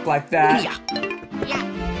block like that?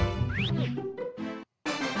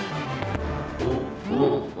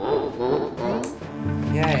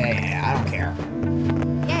 Yeah, I don't care.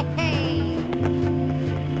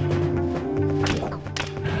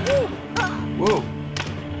 Whoa.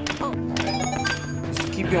 Alright.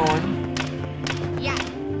 Just keep going.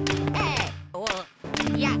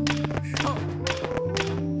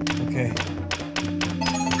 Okay.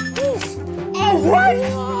 Oh, what?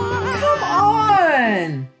 Come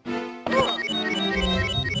on!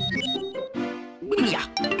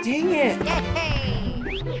 Dang it!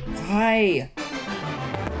 Why?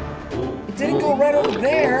 It didn't go right over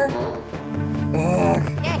there. Ugh.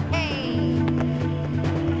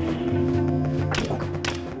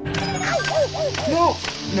 No,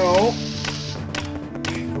 no.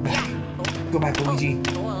 Go back, Luigi.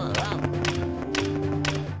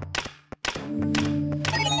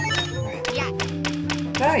 Yeah.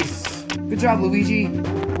 Nice. Good job, Luigi.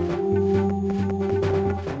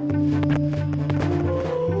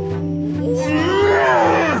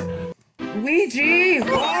 Luigi,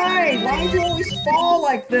 why? Why do you always fall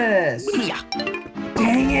like this?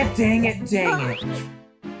 Dang it, dang it, dang it.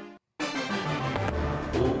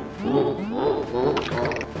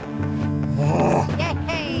 Ugh,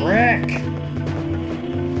 frick.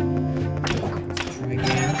 Try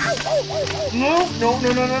again. No, no, no,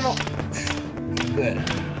 no, no, no. Good.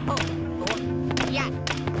 Yeah.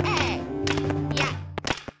 Hey. Yeah.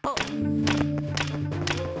 Oh.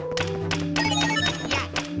 Yeah.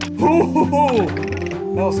 Ooh,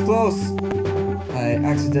 that was close. I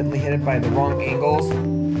accidentally hit it by the wrong angles.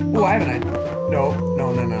 Ooh, I haven't. No,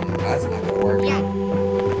 no, no, no, no. That's not gonna work. Yeah.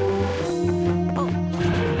 Oh.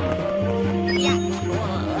 Yeah.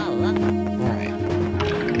 Alright.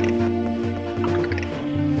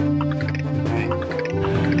 Alright.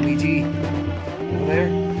 Luigi. Over there.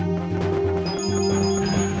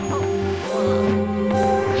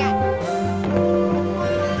 Yeah.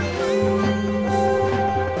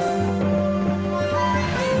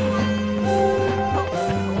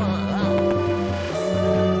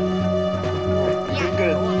 Alright, you're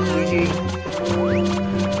good, Luigi.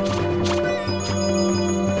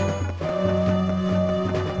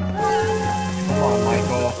 Come on,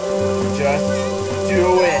 Michael. Just do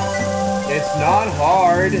it. It's not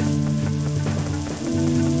hard.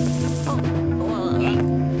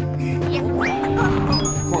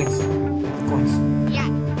 Coins. Coins. Yeah.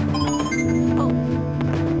 Oh.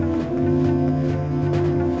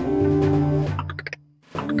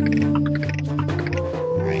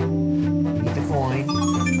 Alright. Need the coin.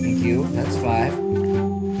 Thank you. That's 5.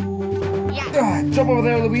 Yeah. Ah, jump over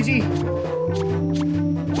there, Luigi.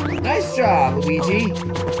 Nice job, Luigi.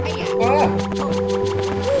 Yeah. Ah.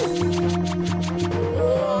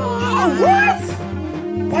 Oh, what?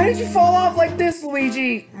 Why did you fall off like this,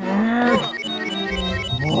 Luigi?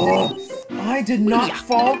 Oh, I did not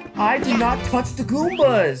fall. I did not touch the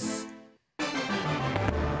Goombas.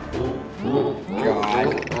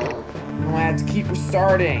 God. I had to keep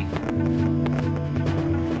restarting.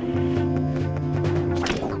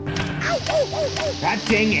 God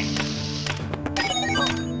dang it.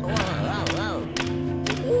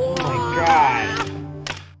 Oh my God.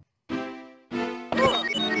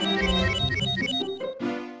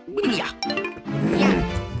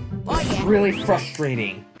 This is really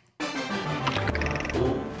frustrating.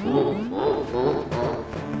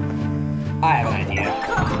 I have an idea.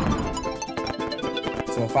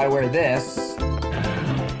 So if I wear this,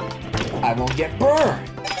 I won't get burned.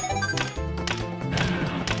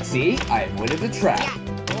 See? I avoided the trap.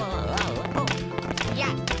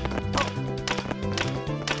 Yeah.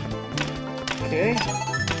 Okay.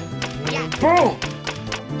 Yeah. Boom!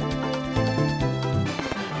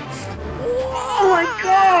 Oh my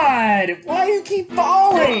God! Why do you keep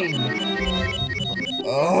falling?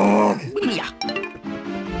 Ugh.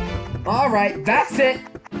 Alright, that's it.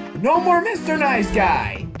 No more Mr. Nice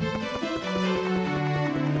Guy.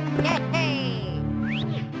 Hey.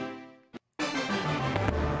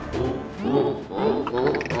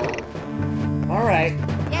 Alright,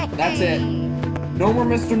 that's it. No more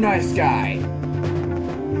Mr. Nice Guy.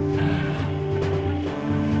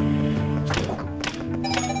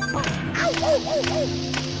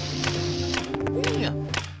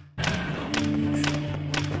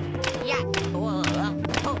 Yeah. Come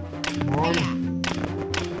on.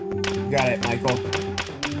 Got it, Michael.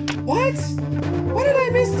 What? Why did I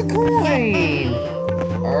miss the coin?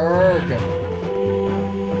 Erg.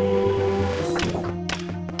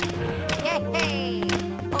 Hey.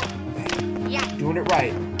 Yeah. Doing it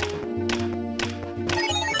right.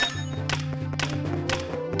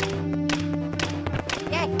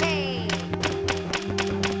 Hey.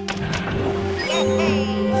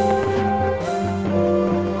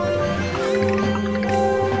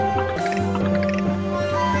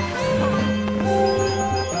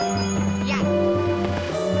 Yeah.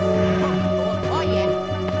 Oh yeah.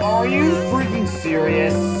 Are you freaking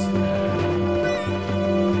serious?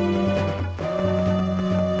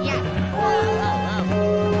 Yeah.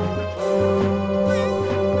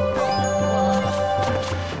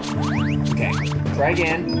 Okay, try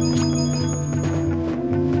again.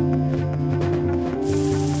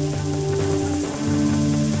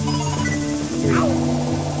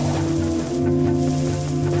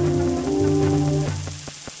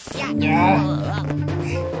 Yeah.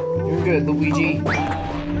 You're good, Luigi.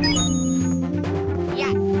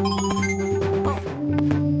 Yeah.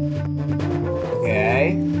 Okay.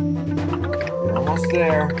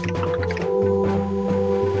 there.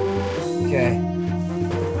 Okay.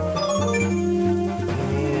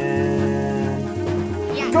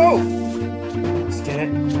 And go! Let's get it.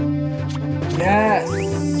 Yes!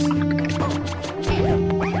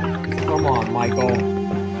 Come on, Michael.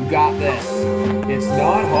 You got this. It's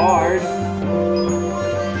not hard.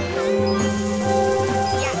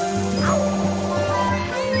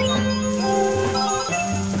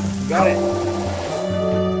 You got it.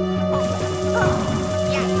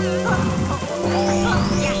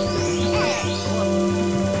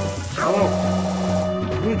 Oh,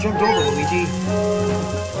 you jumped over, Luigi.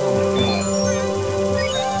 Oh my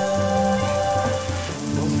god.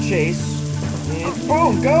 That was a chase. And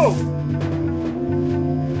boom, go!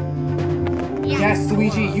 Yes,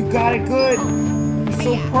 Luigi, you got it good. You're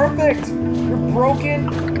so perfect. You're broken,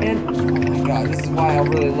 and oh my god, this is why I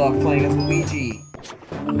really love playing as Luigi.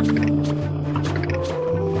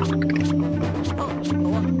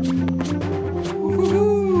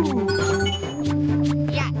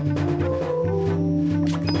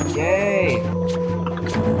 Yay!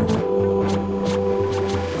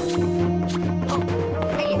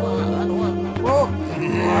 Whoa!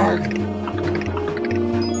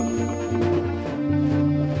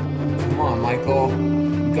 Come on, Michael.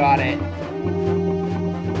 You got it.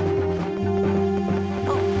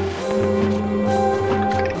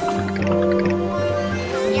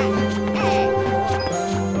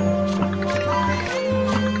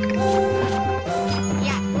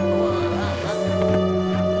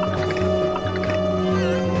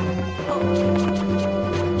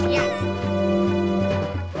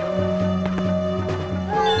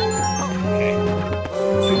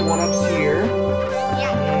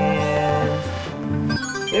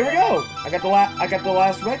 I got the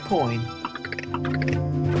last red coin.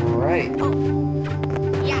 All right.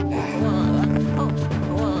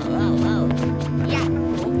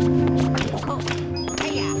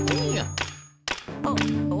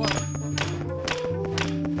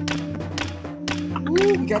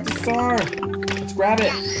 Ooh, we got the star. Let's grab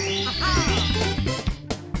it.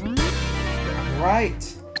 All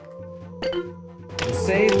right. We'll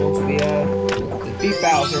save once we defeat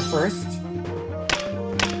Bowser first.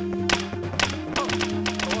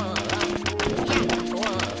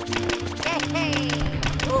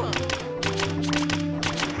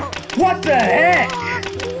 What the heck?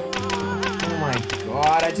 Oh my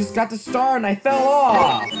god, I just got the star and I fell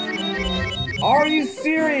off. Are you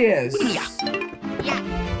serious?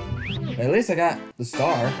 At least I got the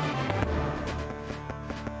star.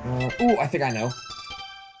 Ooh, I think I know.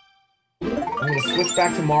 I'm gonna switch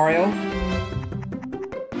back to Mario.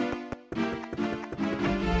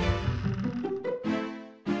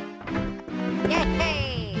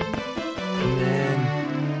 And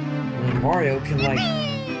then Mario can like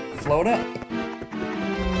float up.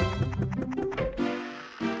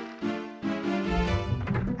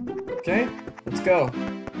 Okay, let's go.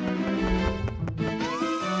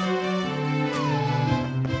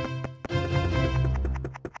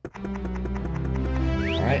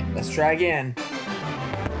 Alright, let's try again.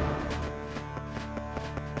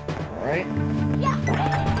 Alright.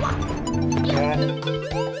 Got it.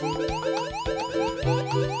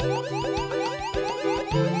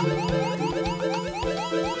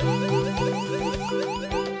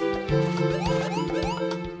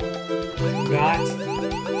 Not.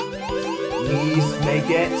 Please make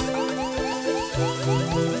it.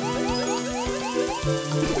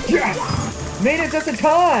 Yes! Made it just in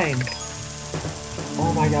time!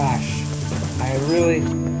 Oh my gosh. I really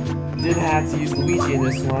did have to use Luigi in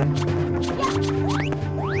this one.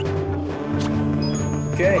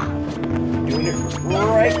 Okay. Doing it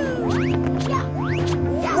right.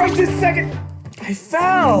 Right this second! I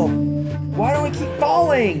fell! Why do I keep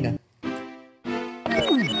falling?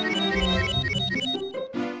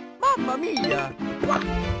 Mamma mia!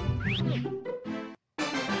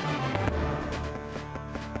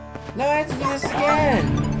 No, I have to do this again!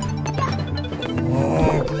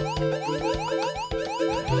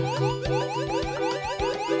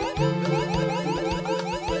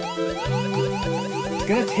 It's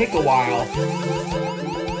gonna take a while.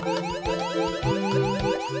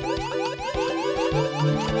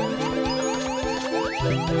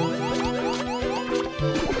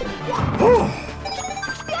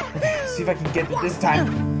 See if I can get it this time.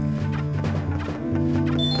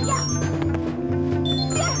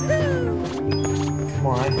 Come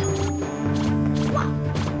on.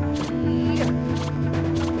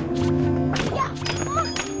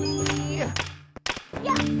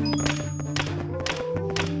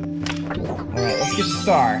 Alright, let's get the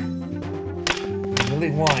star. I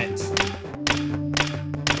really want it.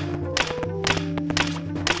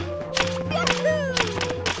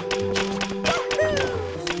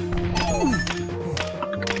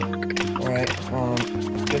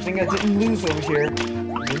 getting loose over here.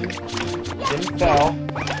 Didn't fell.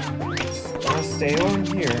 Just gonna stay on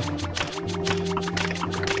here.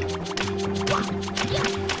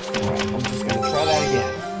 Alright, I'm just gonna try that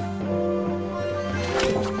again.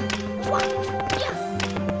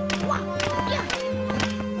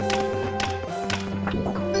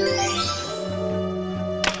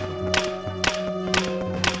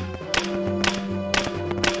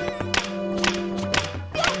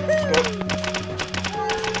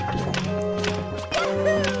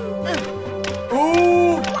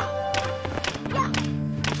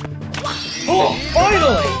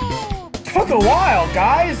 Took a while,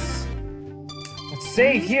 guys! Let's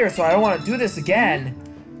save here so I don't want to do this again.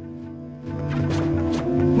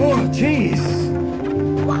 Oh, jeez.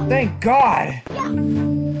 Thank God.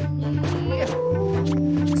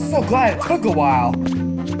 So glad it took a while.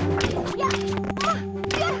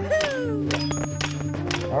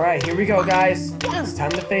 Alright, here we go, guys. It's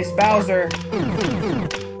time to face Bowser.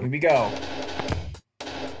 Here we go.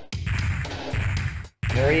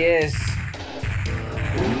 There he is.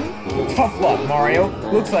 Tough luck, Mario.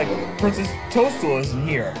 Looks like Princess Toadstool isn't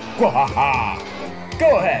here. Gwahaha!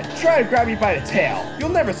 Go ahead, try to grab me by the tail. You'll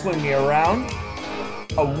never swing me around.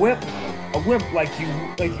 A wimp like you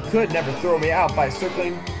could never throw me out by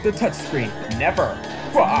circling the touchscreen. Never.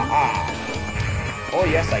 Gwahaha! Oh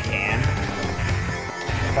yes, I can.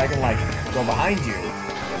 If I can like go behind you,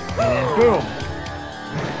 and then boom.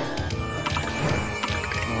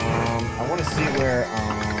 I want to see where.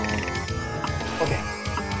 Okay.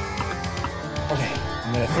 Okay,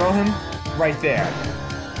 I'm gonna throw him right there.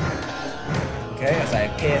 Okay, as I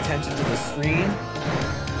pay attention to the screen.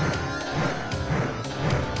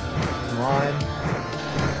 Come on.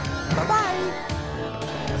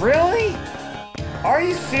 Bye-bye. Really? Are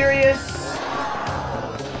you serious?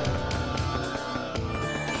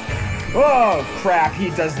 Oh, crap,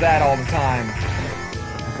 he does that all the time.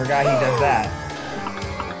 I forgot he does that.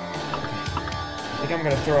 I think I'm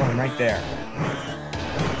gonna throw him right there.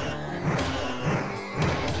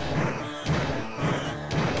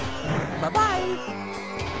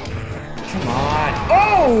 Come on.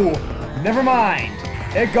 Oh! Never mind.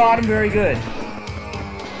 It got him very good.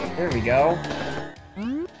 There we go.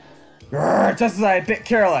 Grr, just as I a bit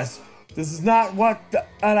careless. This is not what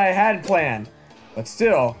I had planned. But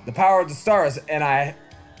still, the power of the stars, and I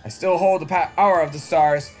still hold the power of the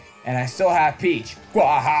stars, and I still have Peach.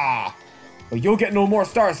 Gwaha! Well, you'll get no more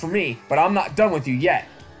stars from me, but I'm not done with you yet.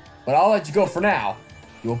 But I'll let you go for now.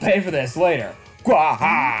 You'll pay for this later.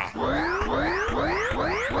 Gwaha!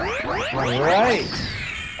 Alright.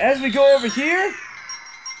 As we go over here,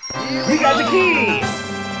 we got the key!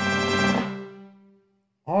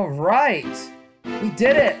 Alright. We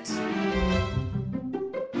did it!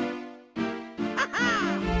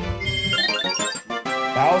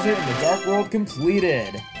 Bowser in the Dark World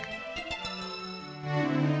completed.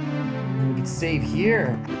 And we can save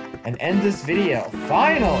here and end this video.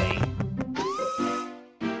 Finally!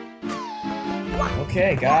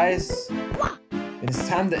 Okay, guys. It is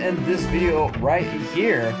time to end this video right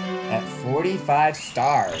here at 45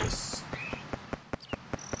 stars.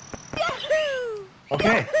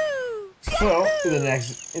 Okay. So in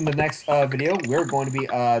the next video, we're going to be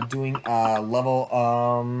doing level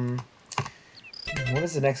what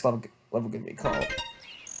is the next level gonna be called?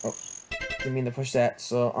 Oh, didn't mean to push that.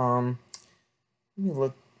 So let me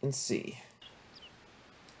look and see.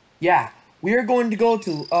 Yeah, we are going to go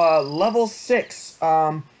to level 6,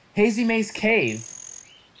 Hazy Maze Cave.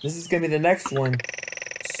 This is gonna be the next one.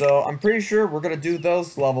 So I'm pretty sure we're gonna do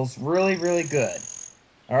those levels really, really good.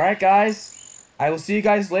 Alright guys, I will see you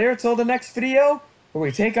guys later till the next video where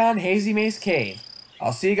we take on Hazy Maze Cave.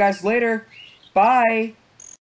 I'll see you guys later. Bye!